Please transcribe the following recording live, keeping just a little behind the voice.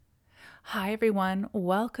Hi, everyone.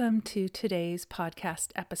 Welcome to today's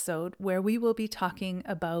podcast episode where we will be talking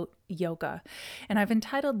about yoga. And I've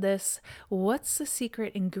entitled this, What's the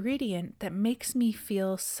Secret Ingredient That Makes Me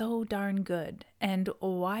Feel So Darn Good? And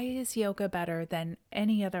Why is Yoga Better Than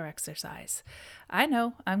Any Other Exercise? I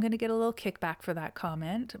know I'm going to get a little kickback for that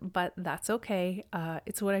comment, but that's okay.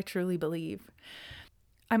 It's what I truly believe.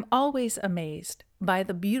 I'm always amazed by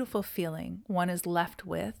the beautiful feeling one is left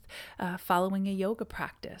with following a yoga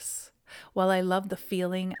practice. While I love the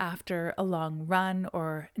feeling after a long run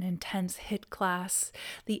or an intense HIIT class,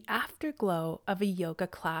 the afterglow of a yoga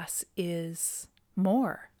class is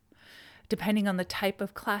more. Depending on the type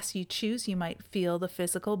of class you choose, you might feel the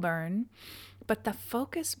physical burn, but the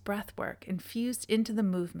focused breathwork infused into the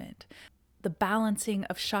movement, the balancing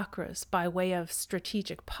of chakras by way of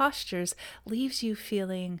strategic postures leaves you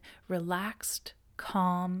feeling relaxed,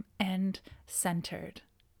 calm, and centered.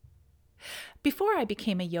 Before I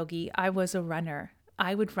became a yogi, I was a runner.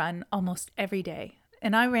 I would run almost every day,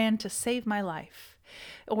 and I ran to save my life.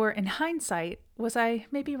 Or in hindsight, was I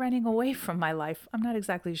maybe running away from my life? I'm not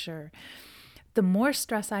exactly sure. The more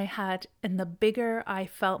stress I had and the bigger I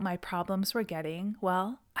felt my problems were getting,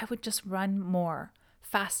 well, I would just run more,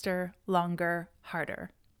 faster, longer,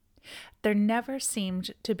 harder. There never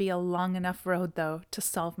seemed to be a long enough road, though, to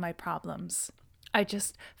solve my problems. I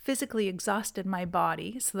just physically exhausted my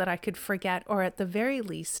body so that I could forget, or at the very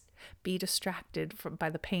least, be distracted by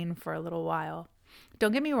the pain for a little while.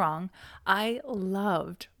 Don't get me wrong, I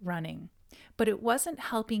loved running, but it wasn't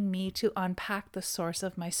helping me to unpack the source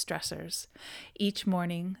of my stressors. Each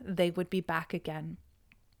morning, they would be back again.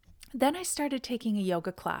 Then I started taking a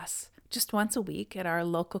yoga class just once a week at our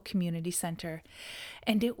local community center,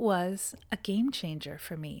 and it was a game changer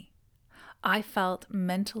for me. I felt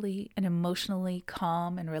mentally and emotionally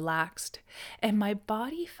calm and relaxed, and my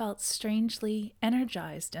body felt strangely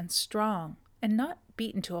energized and strong and not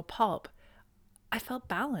beaten to a pulp. I felt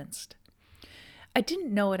balanced. I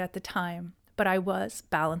didn't know it at the time, but I was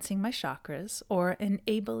balancing my chakras or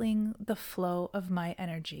enabling the flow of my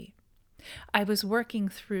energy. I was working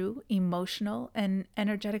through emotional and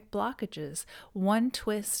energetic blockages, one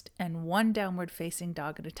twist and one downward facing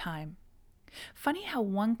dog at a time. Funny how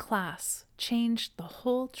one class changed the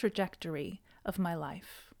whole trajectory of my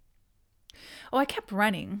life. Oh, I kept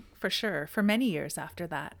running, for sure, for many years after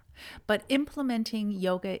that, but implementing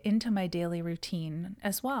yoga into my daily routine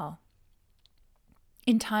as well.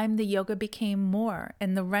 In time, the yoga became more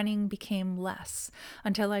and the running became less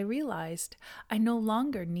until I realized I no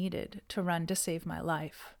longer needed to run to save my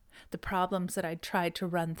life. The problems that I'd tried to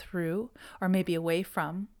run through or maybe away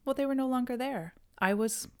from, well, they were no longer there. I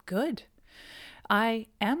was good. I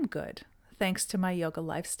am good, thanks to my yoga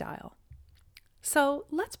lifestyle. So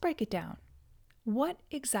let's break it down. What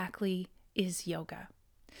exactly is yoga?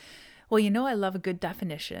 Well, you know I love a good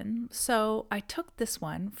definition, so I took this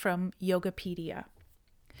one from Yogapedia.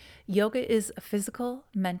 Yoga is a physical,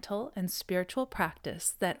 mental, and spiritual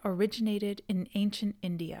practice that originated in ancient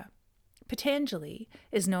India. Patanjali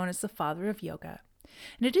is known as the father of yoga.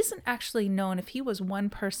 And it isn't actually known if he was one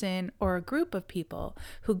person or a group of people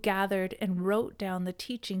who gathered and wrote down the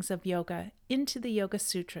teachings of yoga into the Yoga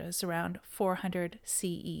Sutras around 400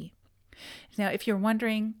 CE. Now, if you're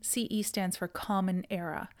wondering, CE stands for Common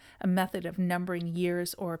Era, a method of numbering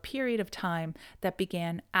years or a period of time that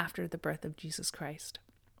began after the birth of Jesus Christ.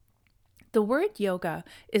 The word yoga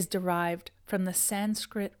is derived from the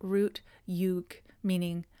Sanskrit root yug,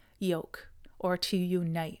 meaning yoke, or to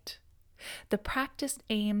unite. The practice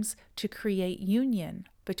aims to create union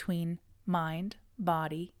between mind,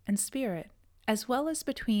 body, and spirit, as well as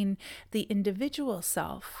between the individual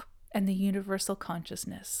self and the universal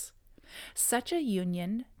consciousness. Such a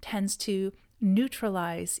union tends to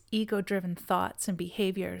neutralize ego-driven thoughts and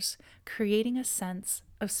behaviors, creating a sense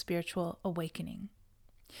of spiritual awakening.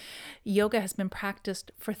 Yoga has been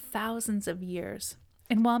practiced for thousands of years.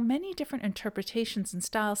 And while many different interpretations and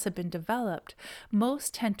styles have been developed,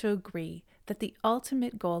 most tend to agree that the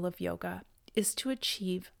ultimate goal of yoga is to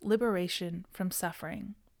achieve liberation from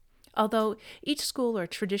suffering. Although each school or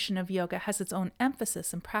tradition of yoga has its own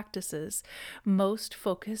emphasis and practices, most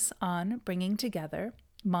focus on bringing together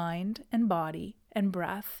mind and body and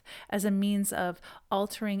breath as a means of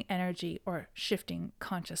altering energy or shifting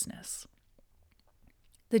consciousness.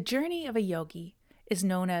 The journey of a yogi is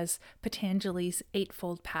known as Patanjali's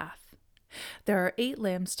Eightfold Path. There are 8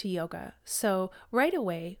 limbs to yoga, so right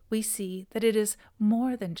away we see that it is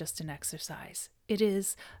more than just an exercise. It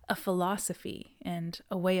is a philosophy and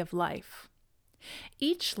a way of life.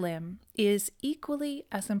 Each limb is equally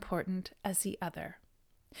as important as the other.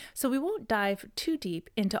 So we won't dive too deep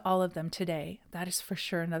into all of them today. That is for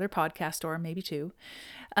sure another podcast or maybe two.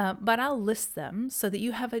 But I'll list them so that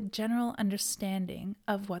you have a general understanding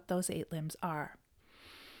of what those 8 limbs are.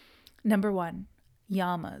 Number 1,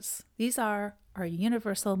 Yamas. These are our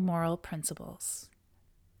universal moral principles.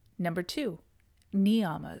 Number 2,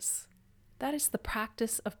 Niyamas. That is the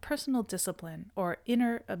practice of personal discipline or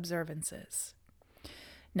inner observances.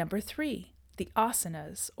 Number 3, the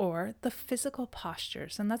asanas, or the physical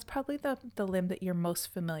postures, and that's probably the limb that you're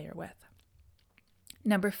most familiar with.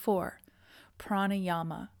 Number 4,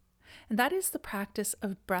 pranayama, and that is the practice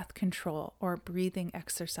of breath control or breathing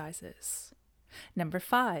exercises. Number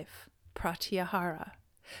 5, pratyahara,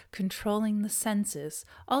 controlling the senses,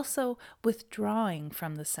 also withdrawing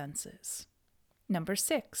from the senses. Number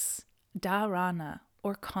 6, dharana,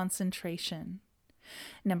 or concentration.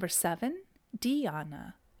 Number 7,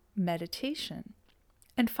 dhyana, meditation.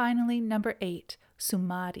 And finally, number 8,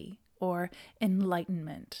 samadhi, or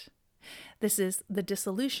enlightenment. This is the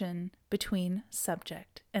dissolution between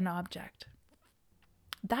subject and object.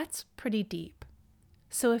 That's pretty deep.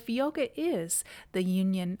 So if yoga is the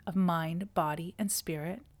union of mind, body, and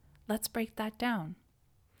spirit, let's break that down.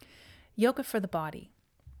 Yoga for the body.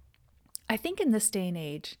 I think in this day and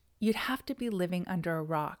age, you'd have to be living under a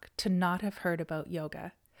rock to not have heard about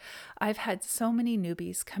yoga. I've had so many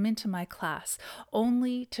newbies come into my class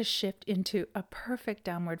only to shift into a perfect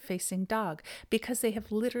downward facing dog because they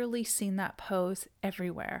have literally seen that pose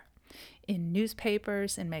everywhere. In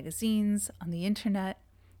newspapers, in magazines, on the internet.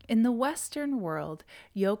 In the Western world,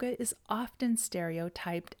 yoga is often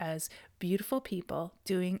stereotyped as beautiful people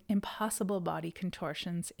doing impossible body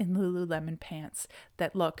contortions in Lululemon pants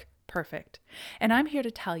that look perfect. And I'm here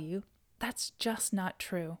to tell you that's just not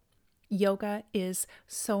true. Yoga is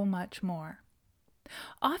so much more.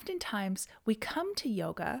 Oftentimes, we come to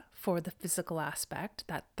yoga for the physical aspect,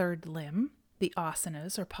 that 3rd limb, the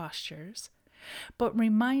asanas or postures. But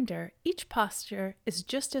reminder, each posture is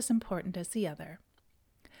just as important as the other.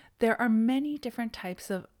 There are many different types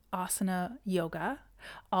of asana yoga,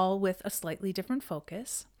 all with a slightly different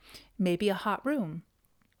focus. Maybe a hot room,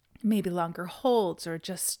 maybe longer holds or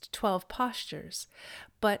just 12 postures.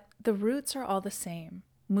 But the roots are all the same.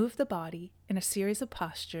 Move the body in a series of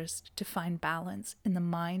postures to find balance in the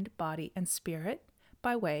mind, body, and spirit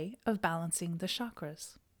by way of balancing the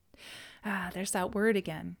chakras. There's that word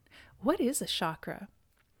again. What is a chakra?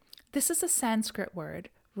 This is a Sanskrit word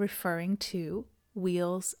referring to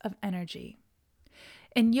wheels of energy.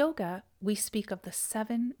 In yoga, we speak of the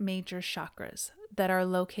 7 major chakras that are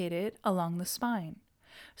located along the spine,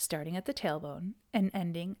 starting at the tailbone and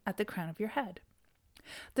ending at the crown of your head.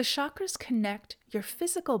 The chakras connect your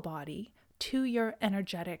physical body to your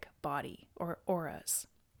energetic body, or auras.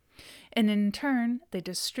 And in turn, they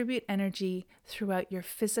distribute energy throughout your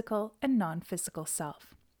physical and non-physical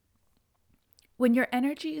self. When your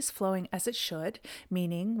energy is flowing as it should,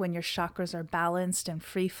 meaning when your chakras are balanced and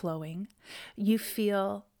free-flowing, you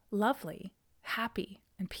feel lovely, happy,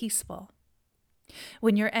 and peaceful.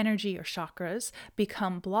 When your energy or chakras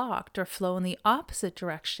become blocked or flow in the opposite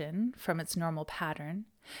direction from its normal pattern,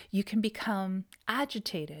 you can become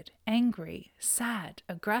agitated, angry, sad,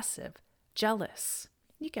 aggressive, jealous.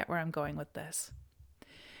 You get where I'm going with this.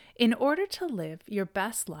 In order to live your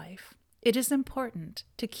best life, it is important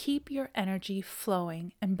to keep your energy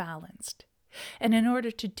flowing and balanced. And in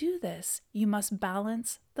order to do this, you must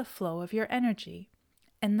balance the flow of your energy.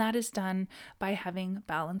 And that is done by having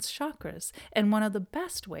balanced chakras. And one of the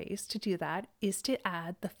best ways to do that is to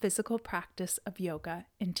add the physical practice of yoga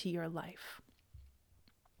into your life.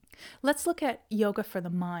 Let's look at yoga for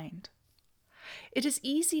the mind. It is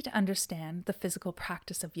easy to understand the physical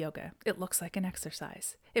practice of yoga. It looks like an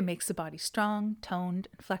exercise. It makes the body strong, toned,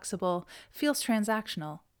 and flexible, feels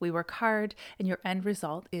transactional. We work hard, and your end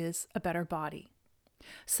result is a better body.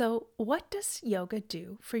 So what does yoga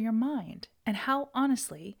do for your mind, and how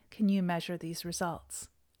honestly can you measure these results?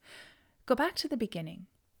 Go back to the beginning.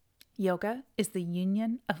 Yoga is the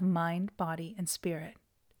union of mind, body, and spirit.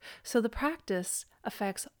 So the practice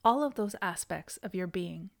affects all of those aspects of your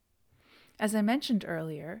being. As I mentioned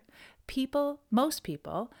earlier, most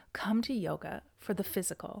people come to yoga for the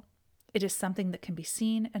physical. It is something that can be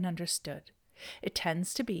seen and understood. It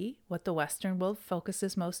tends to be what the Western world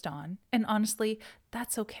focuses most on, and honestly,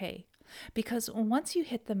 that's okay. Because once you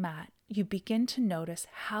hit the mat, you begin to notice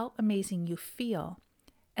how amazing you feel,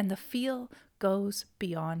 and the feel goes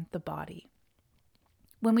beyond the body.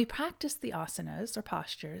 When we practice the asanas or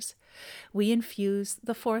postures, we infuse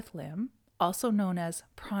the 4th limb, also known as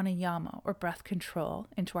pranayama or breath control,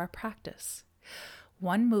 into our practice.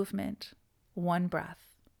 1 movement, 1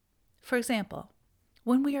 breath. For example,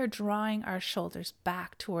 When we are drawing our shoulders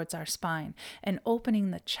back towards our spine and opening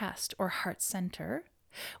the chest or heart center,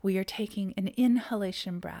 we are taking an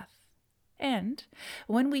inhalation breath. And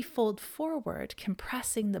when we fold forward,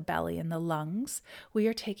 compressing the belly and the lungs, we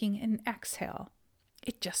are taking an exhale.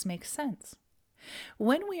 It just makes sense.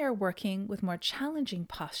 When we are working with more challenging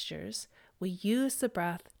postures, we use the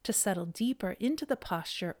breath to settle deeper into the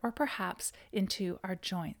posture or perhaps into our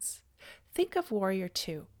joints. Think of Warrior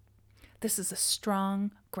Two. This is a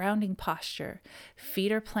strong, grounding posture.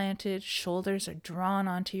 Feet are planted, shoulders are drawn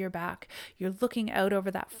onto your back. You're looking out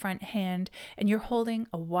over that front hand, and you're holding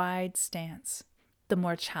a wide stance. The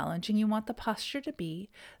more challenging you want the posture to be,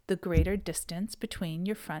 the greater distance between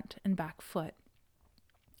your front and back foot.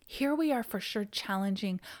 Here we are for sure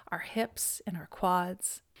challenging our hips and our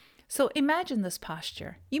quads. So imagine this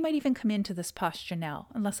posture. You might even come into this posture now,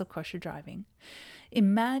 unless of course you're driving.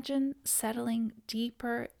 Imagine settling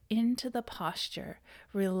deeper into the posture,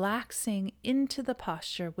 relaxing into the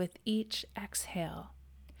posture with each exhale,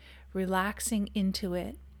 relaxing into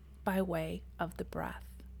it by way of the breath.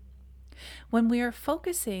 When we are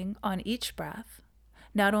focusing on each breath,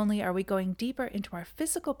 not only are we going deeper into our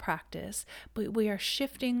physical practice, but we are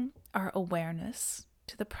shifting our awareness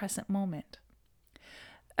to the present moment.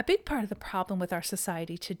 A big part of the problem with our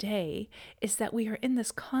society today is that we are in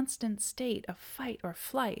this constant state of fight or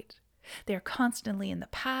flight. They are constantly in the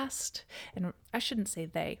past, and I shouldn't say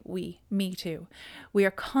they, we, me too. We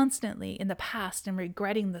are constantly in the past and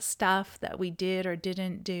regretting the stuff that we did or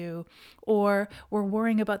didn't do, or we're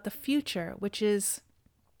worrying about the future, which is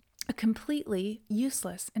a completely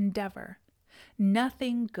useless endeavor.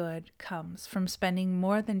 Nothing good comes from spending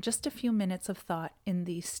more than just a few minutes of thought in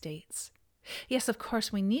these states. Yes, of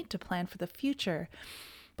course, we need to plan for the future,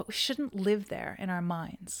 but we shouldn't live there in our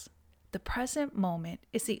minds. The present moment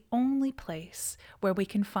is the only place where we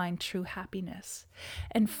can find true happiness,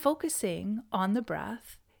 and focusing on the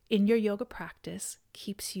breath in your yoga practice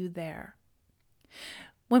keeps you there.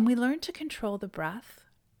 When we learn to control the breath,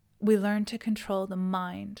 we learn to control the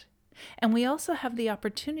mind, and we also have the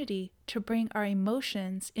opportunity to bring our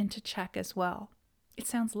emotions into check as well. It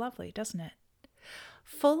sounds lovely, doesn't it?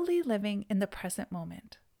 Fully living in the present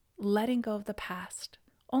moment, letting go of the past,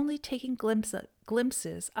 only taking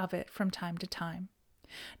glimpses of it from time to time,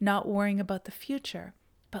 not worrying about the future,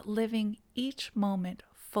 but living each moment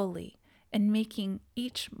fully and making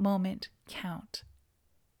each moment count.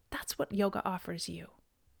 That's what yoga offers you.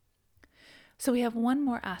 So we have one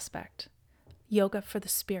more aspect, yoga for the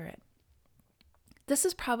spirit. This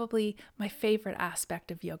is probably my favorite aspect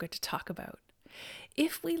of yoga to talk about.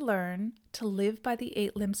 If we learn to live by the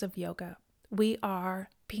 8 limbs of yoga, we are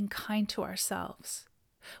being kind to ourselves.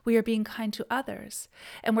 We are being kind to others,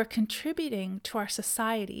 and we're contributing to our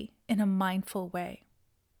society in a mindful way.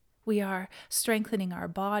 We are strengthening our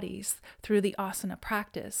bodies through the asana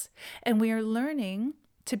practice, and we are learning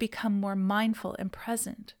to become more mindful and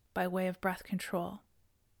present by way of breath control.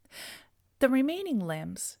 The remaining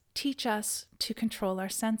limbs teach us to control our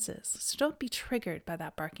senses, so don't be triggered by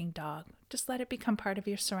that barking dog. Just let it become part of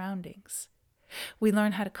your surroundings. We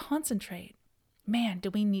learn how to concentrate. Man, do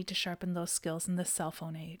we need to sharpen those skills in this cell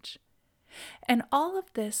phone age. And all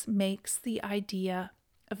of this makes the idea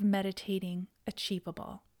of meditating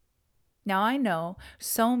achievable. Now, I know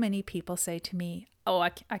so many people say to me, I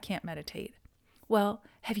can't meditate. Well,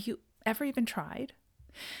 have you ever even tried?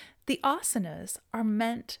 The asanas are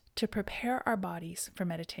meant to prepare our bodies for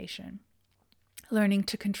meditation. Learning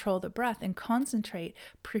to control the breath and concentrate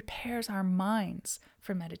prepares our minds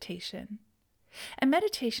for meditation. And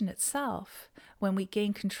meditation itself, when we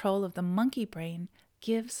gain control of the monkey brain,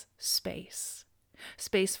 gives space.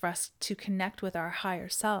 Space for us to connect with our higher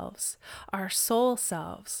selves, our soul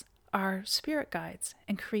selves, our spirit guides,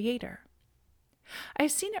 and creator.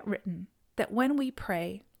 I've seen it written that when we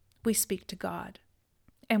pray, we speak to God.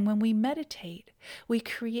 And when we meditate, we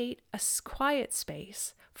create a quiet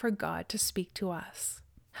space for God to speak to us.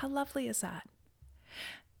 How lovely is that?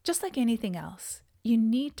 Just like anything else, you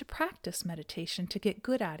need to practice meditation to get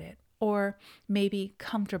good at it, or maybe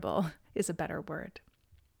comfortable is a better word.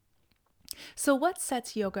 So what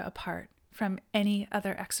sets yoga apart from any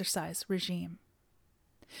other exercise regime?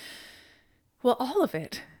 Well, all of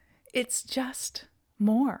it. It's just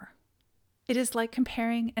more. It is like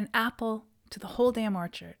comparing an apple to the whole damn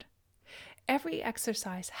orchard. Every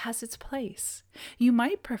exercise has its place. You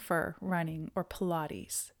might prefer running or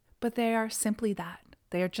Pilates, but they are simply that.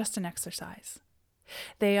 They are just an exercise.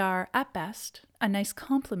 They are, at best, a nice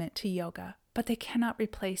complement to yoga, but they cannot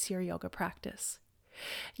replace your yoga practice.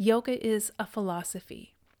 Yoga is a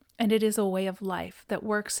philosophy, and it is a way of life that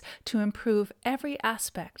works to improve every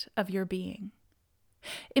aspect of your being.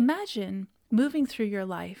 Imagine moving through your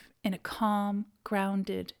life in a calm,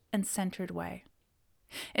 grounded, and centered way.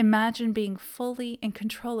 Imagine being fully in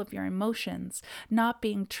control of your emotions, not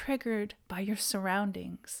being triggered by your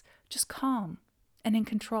surroundings, just calm and in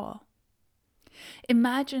control.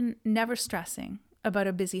 Imagine never stressing about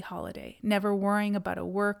a busy holiday, never worrying about a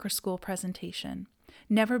work or school presentation,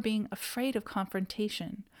 never being afraid of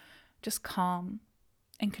confrontation, just calm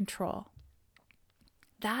and control.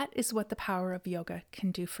 That is what the power of yoga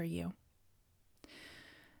can do for you.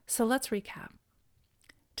 So let's recap.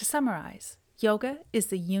 To summarize, yoga is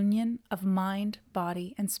the union of mind,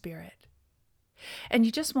 body, and spirit. And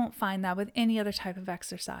you just won't find that with any other type of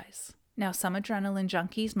exercise. Now, some adrenaline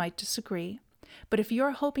junkies might disagree, but if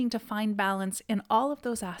you're hoping to find balance in all of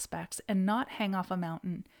those aspects and not hang off a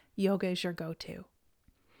mountain, yoga is your go-to.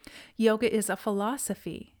 Yoga is a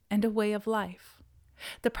philosophy and a way of life.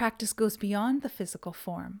 The practice goes beyond the physical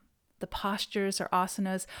form. The postures or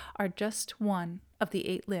asanas are just one of the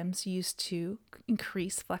 8 limbs used to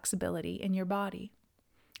increase flexibility in your body.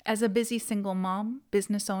 As a busy single mom,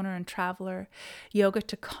 business owner, and traveler, yoga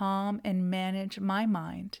to calm and manage my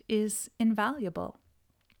mind is invaluable.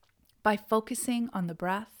 By focusing on the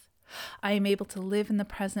breath, I am able to live in the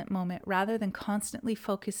present moment rather than constantly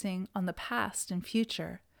focusing on the past and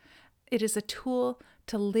future. It is a tool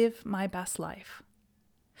to live my best life.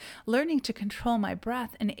 Learning to control my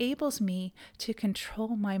breath enables me to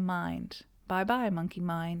control my mind, bye-bye monkey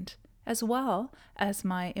mind, as well as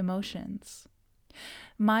my emotions.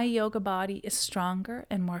 My yoga body is stronger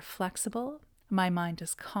and more flexible. My mind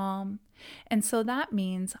is calm. And so that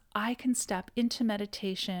means I can step into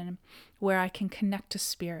meditation where I can connect to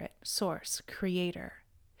spirit, source, creator.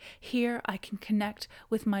 Here I can connect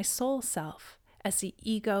with my soul self as the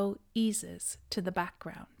ego eases to the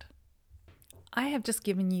background. I have just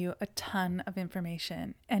given you a ton of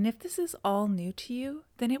information, and if this is all new to you,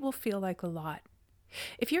 then it will feel like a lot.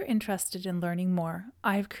 If you're interested in learning more,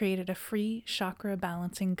 I have created a free chakra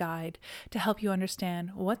balancing guide to help you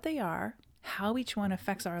understand what they are, how each one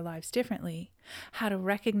affects our lives differently, how to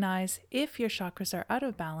recognize if your chakras are out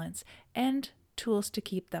of balance, and tools to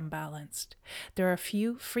keep them balanced. There are a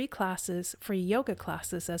few free classes, free yoga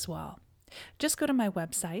classes as well. Just go to my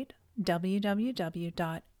website,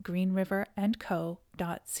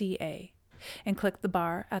 www.greenriverandco.ca, and click the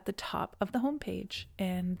bar at the top of the homepage,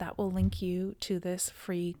 and that will link you to this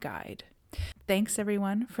free guide. Thanks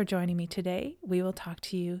everyone for joining me today. We will talk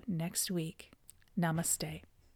to you next week. Namaste.